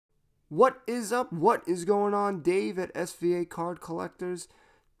What is up? What is going on? Dave at SVA Card Collectors,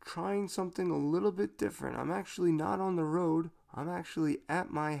 trying something a little bit different. I'm actually not on the road. I'm actually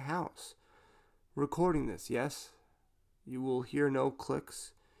at my house recording this, yes? You will hear no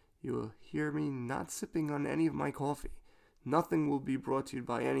clicks. You will hear me not sipping on any of my coffee. Nothing will be brought to you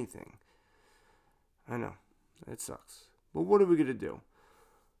by anything. I know, it sucks. But what are we going to do?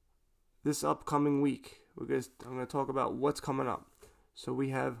 This upcoming week, I'm going to talk about what's coming up. So we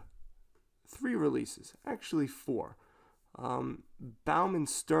have 3 releases, actually 4. Bauman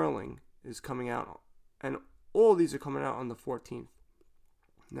Sterling is coming out, and all of these are coming out on the 14th.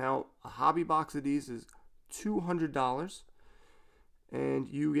 Now, a hobby box of these is $200, and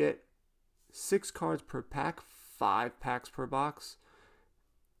you get 6 cards per pack, 5 packs per box,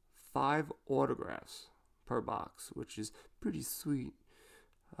 5 autographs per box, which is pretty sweet.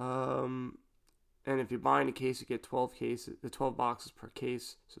 And if you're buying a case, you get 12 boxes per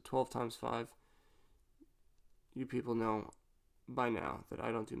case, so 12 times 5. You people know by now that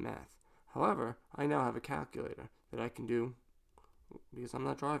I don't do math. However, I now have a calculator that I can do because I'm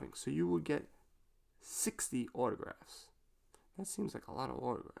not driving. So you would get 60 autographs. That seems like a lot of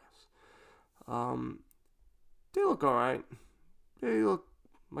autographs. They look alright. They look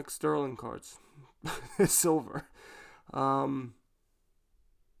like Sterling cards. They're silver.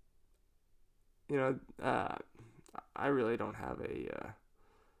 I really don't have a.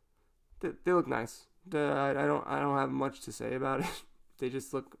 They look nice. I don't have much to say about it. They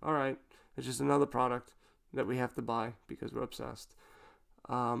just look all right. It's just another product that we have to buy because we're obsessed.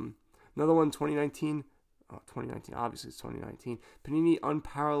 Another one, 2019. Oh, 2019. Obviously, it's 2019. Panini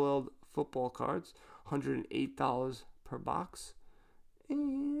Unparalleled Football Cards, $108 per box,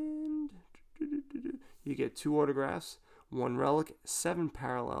 and you get 2 autographs, 1 relic, 7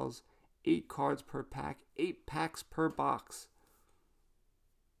 parallels. 8 cards per pack, 8 packs per box.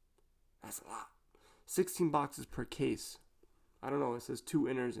 That's a lot. 16 boxes per case. I don't know, it says 2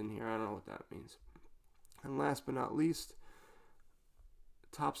 inners in here. I don't know what that means. And last but not least,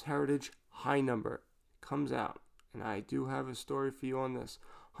 Topps Heritage High Number comes out. And I do have a story for you on this.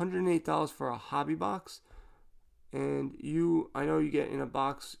 $108 for a hobby box. And I know you get in a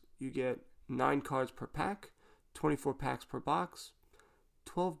box, you get 9 cards per pack, 24 packs per box,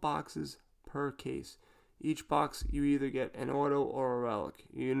 12 boxes per case. Each box, you either get an auto or a relic.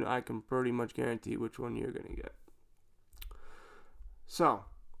 I can pretty much guarantee which one you're going to get. So,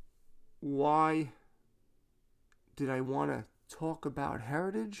 why did I want to talk about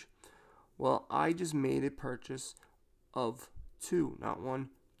Heritage? Well, I just made a purchase of 2, not 1,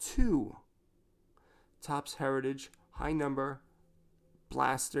 2 Topps Heritage High Number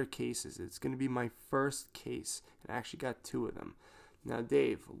Blaster cases. It's going to be my first case, and I actually got 2 of them. Now,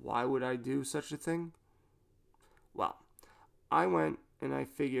 Dave, why would I do such a thing? Well, I went and I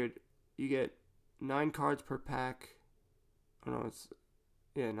figured you get 9 cards per pack. Oh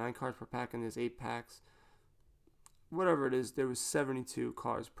no, 9 cards per pack, and there's 8 packs. Whatever it is, there was 72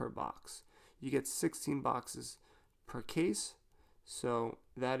 cards per box. You get 16 boxes per case, so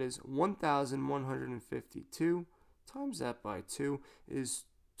that is 1,152. Times that by 2 is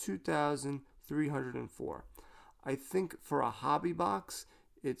 2,304. I think for a hobby box,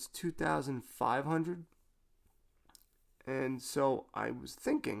 it's 2,500. And so I was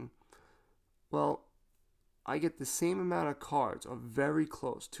thinking, well, I get the same amount of cards, or very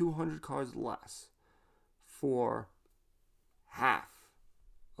close, 200 cards less, for half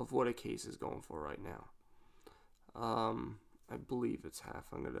of what a case is going for right now. I believe it's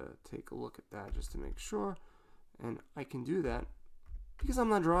half. I'm going to take a look at that just to make sure. And I can do that because I'm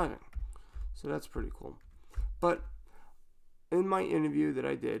not driving. So that's pretty cool. But in my interview that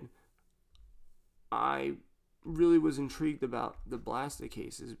I did, I really was intrigued about the Blaster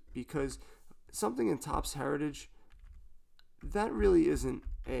cases because something in Topps Heritage, that really isn't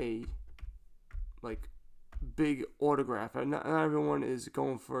a big autograph. Not everyone is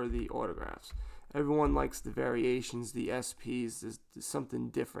going for the autographs. Everyone likes the variations, the SPs, there's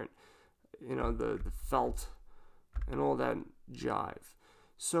something different. The felt and all that jive.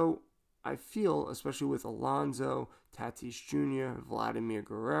 So I feel, especially with Alonso, Tatis Jr., Vladimir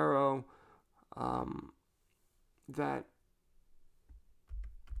Guerrero, that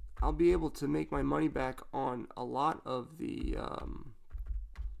I'll be able to make my money back on a lot of the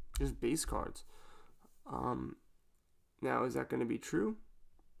just base cards. Now, is that going to be true?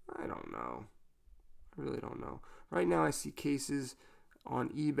 I don't know. I really don't know. Right now, I see cases on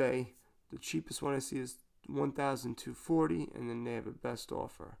eBay. The cheapest one I see is $1,240, and then they have a best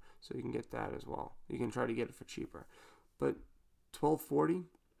offer, so you can get that as well. You can try to get it for cheaper, but $1,240.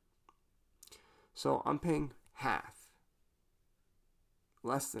 So I'm paying half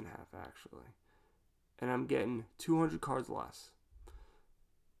less than half actually, and I'm getting 200 cards less.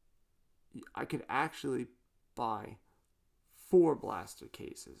 I could actually buy 4 blaster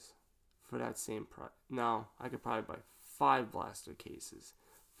cases for that same price. No, I could probably buy 5 blaster cases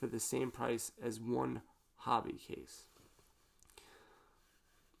for the same price as 1 hobby case.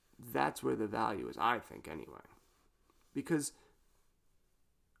 That's where the value is, I think, anyway. Because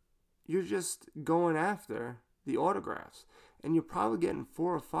you're just going after the autographs, and you're probably getting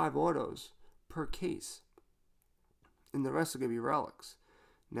 4 or 5 autos per case, and the rest are going to be relics.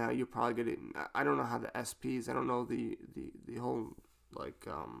 Now, you're probably getting, I don't know how the SPs, I don't know the whole, like,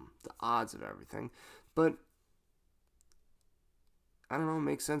 the odds of everything, but I don't know, it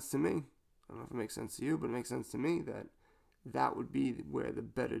makes sense to me. I don't know if it makes sense to you, but it makes sense to me that would be where the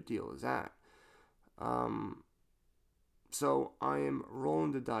better deal is at. So I am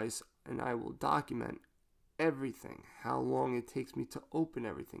rolling the dice, and I will document everything, how long it takes me to open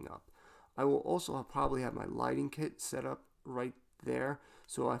everything up. I will also probably have my lighting kit set up right there,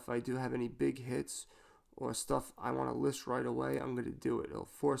 so if I do have any big hits or stuff I want to list right away, I'm going to do it. It'll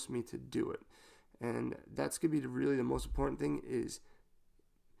force me to do it. And that's going to be really the most important thing, is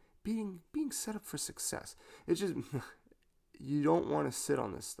being set up for success. It's just you don't want to sit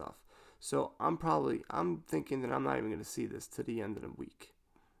on this stuff. So I'm thinking that I'm not even going to see this to the end of the week.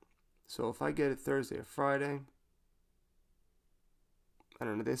 So if I get it Thursday or Friday, I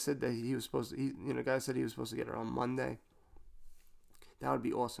don't know. They said that he was supposed to, guy said he was supposed to get it on Monday. That would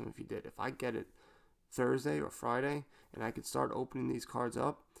be awesome if he did. If I get it Thursday or Friday and I could start opening these cards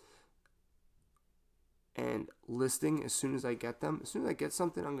up and listing as soon as I get them. As soon as I get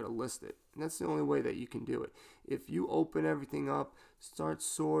something, I'm going to list it. And that's the only way that you can do it. If you open everything up, start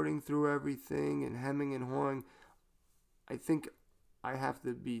sorting through everything and hemming and hawing, I think I have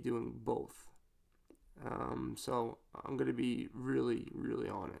to be doing both. So I'm going to be really, really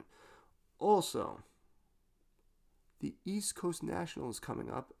on it. Also, the East Coast National is coming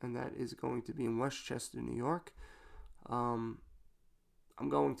up, and that is going to be in Westchester, New York. I'm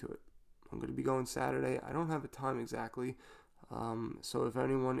going to it. I'm going to be going Saturday. I don't have a time exactly. So if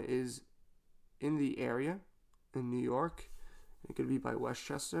anyone is in the area in New York, it could be by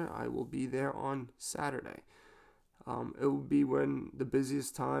Westchester, I will be there on Saturday. It will be when the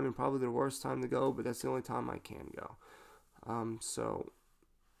busiest time and probably the worst time to go, but that's the only time I can go. So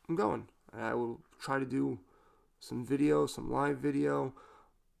I'm going. I will try to do some video, some live video.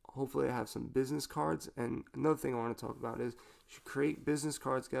 Hopefully I have some business cards. And another thing I want to talk about is you should create business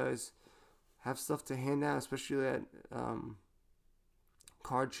cards, guys. Have stuff to hand out, especially at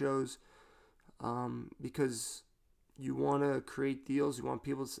card shows, because you want to create deals. You want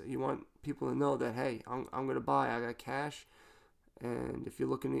people to know that, hey, I'm going to buy. I got cash, and if you're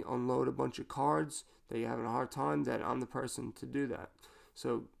looking to unload a bunch of cards that you're having a hard time, that I'm the person to do that.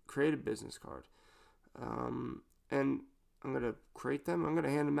 So create a business card, and I'm going to create them. I'm going to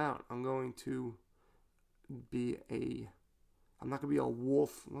hand them out. I'm not going to be a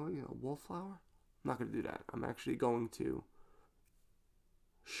wallflower. I'm not going to do that. I'm actually going to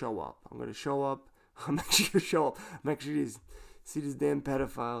show up. I'm going to show up. I'm actually going to show up. I'm actually going to see these damn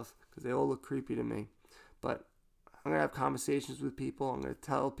pedophiles because they all look creepy to me. But I'm going to have conversations with people. I'm going to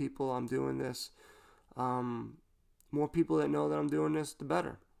tell people I'm doing this. More people that know that I'm doing this, the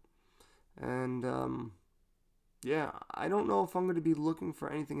better. And, yeah, I don't know if I'm going to be looking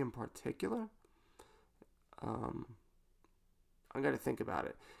for anything in particular. I got to think about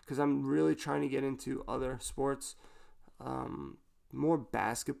it because I'm really trying to get into other sports, more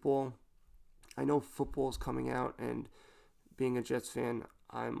basketball. I know football is coming out, and being a Jets fan,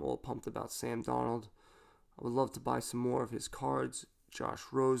 I'm all pumped about Sam Darnold. I would love to buy some more of his cards. Josh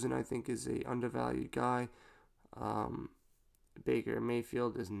Rosen, I think, is a undervalued guy. Baker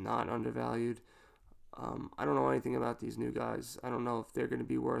Mayfield is not undervalued. I don't know anything about these new guys. I don't know if they're going to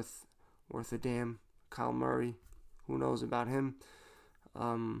be worth a damn. Kyle Murray, who knows about him?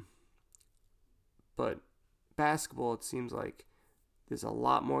 But basketball, it seems like there's a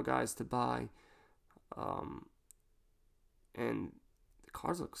lot more guys to buy. And the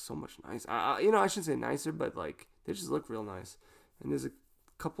cards look so much nice. I shouldn't say nicer, but like they just look real nice. And there's a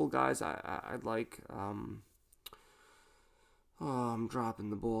couple guys I'd like. I'm dropping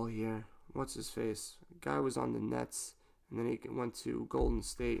the ball here. What's his face? Guy was on the Nets, and then he went to Golden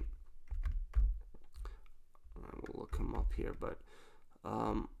State. I will look him up here, but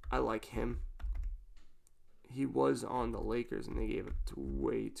I like him. He was on the Lakers, and they gave it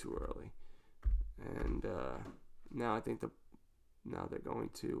way too early. And now I think now they're going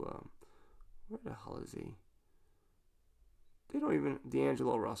to where the hell is he? They don't even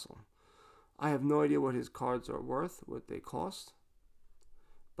D'Angelo Russell. I have no idea what his cards are worth, what they cost.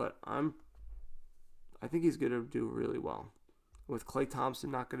 but I think he's going to do really well. With Klay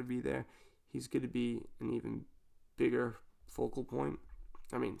Thompson not going to be there, he's going to be an even bigger focal point.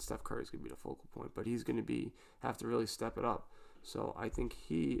 I mean, Steph Curry's going to be the focal point, but he's going to have to really step it up. So I think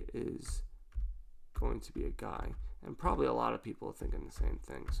he is going to be a guy, and probably a lot of people are thinking the same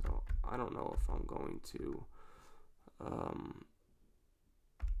thing. So I don't know if I'm going to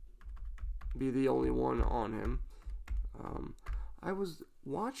be the only one on him. I was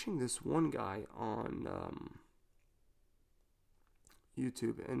watching this one guy on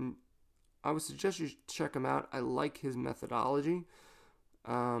YouTube, and I would suggest you check him out. I like his methodology.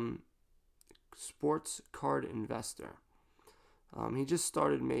 Sports Card Investor. He just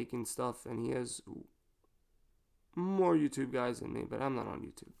started making stuff, and he has more YouTube guys than me, but I'm not on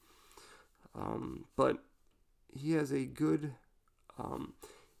YouTube. But he has a good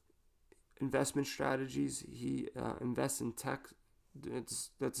investment strategies. He invests in tech.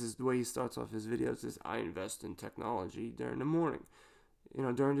 That's the way he starts off his videos. Is I invest in technology during the morning,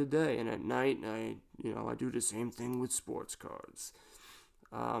 during the day, and at night I do the same thing with sports cards.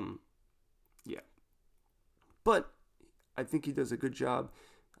 Yeah, but I think he does a good job.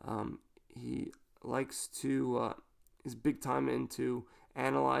 He likes to is big time into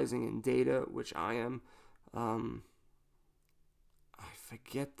analyzing and data, which I am. I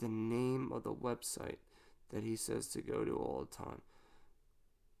forget the name of the website that he says to go to all the time.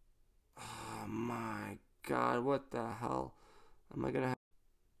 Oh my God, what the hell am I gonna have?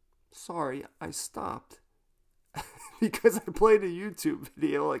 Sorry, I stopped because I played a YouTube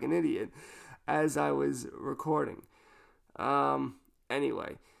video like an idiot as I was recording.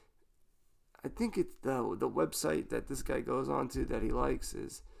 Anyway, I think it's the website that this guy goes on to that he likes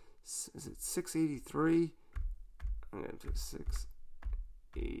is it 683? I'm gonna do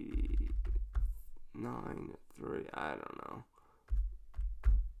 689.3. I don't know.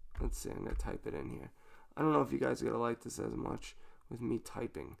 Let's see. I'm gonna type it in here. I don't know if you guys are gonna like this as much with me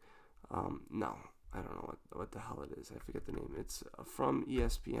typing. No, I don't know what the hell it is. I forget the name. It's from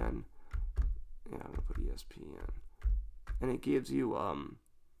ESPN. Yeah, I'm gonna put ESPN, and it gives you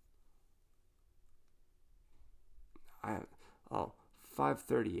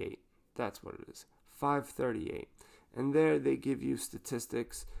 538. That's what it is. 538, and there they give you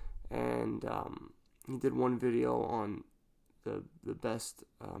statistics, and he did one video on the best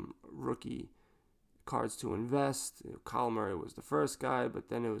rookie cards to invest. Kyle Murray was the first guy, but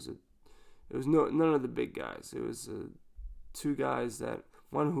then it was none of the big guys. It was two guys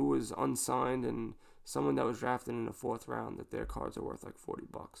one who was unsigned and someone that was drafted in the 4th round, that their cards are worth like $40.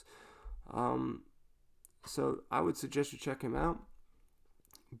 So I would suggest you check him out.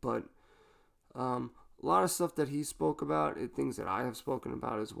 But a lot of stuff that he spoke about, things that I have spoken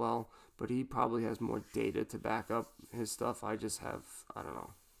about as well, but he probably has more data to back up his stuff. I just have, I don't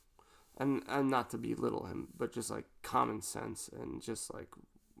know. And not to belittle him, but just like common sense and just like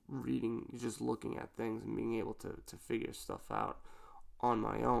reading, just looking at things and being able to figure stuff out on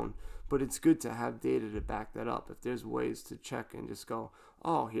my own. But it's good to have data to back that up. If there's ways to check and just go,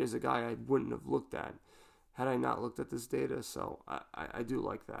 oh, here's a guy I wouldn't have looked at had I not looked at this data. So I do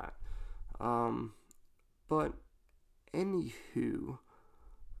like that. But anywho,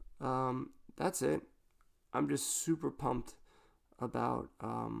 that's it. I'm just super pumped about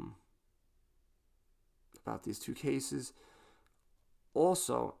these two cases.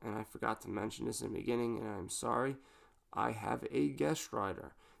 Also, and I forgot to mention this in the beginning, and I'm sorry, I have a guest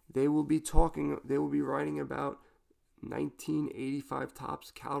writer. They will be writing about 1985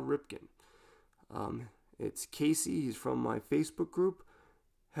 Topps Cal Ripken. It's Casey. He's from my Facebook group.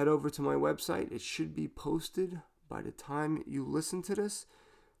 Head over to my website. It should be posted by the time you listen to this.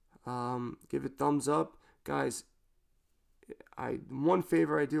 Give it thumbs up. Guys, one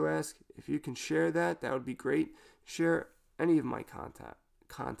favor I do ask, if you can share that would be great. Share any of my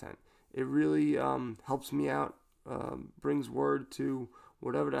content. It really helps me out, brings word to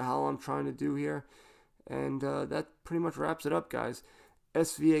whatever the hell I'm trying to do here. And that pretty much wraps it up, guys.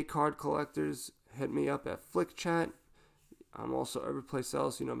 SVA Card Collectors, hit me up at FlickChat. I'm also every place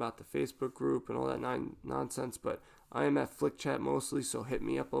else, about the Facebook group and all that nonsense, but I am at FlickChat mostly, so hit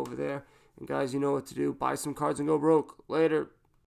me up over there. And guys, you know what to do. Buy some cards and go broke. Later.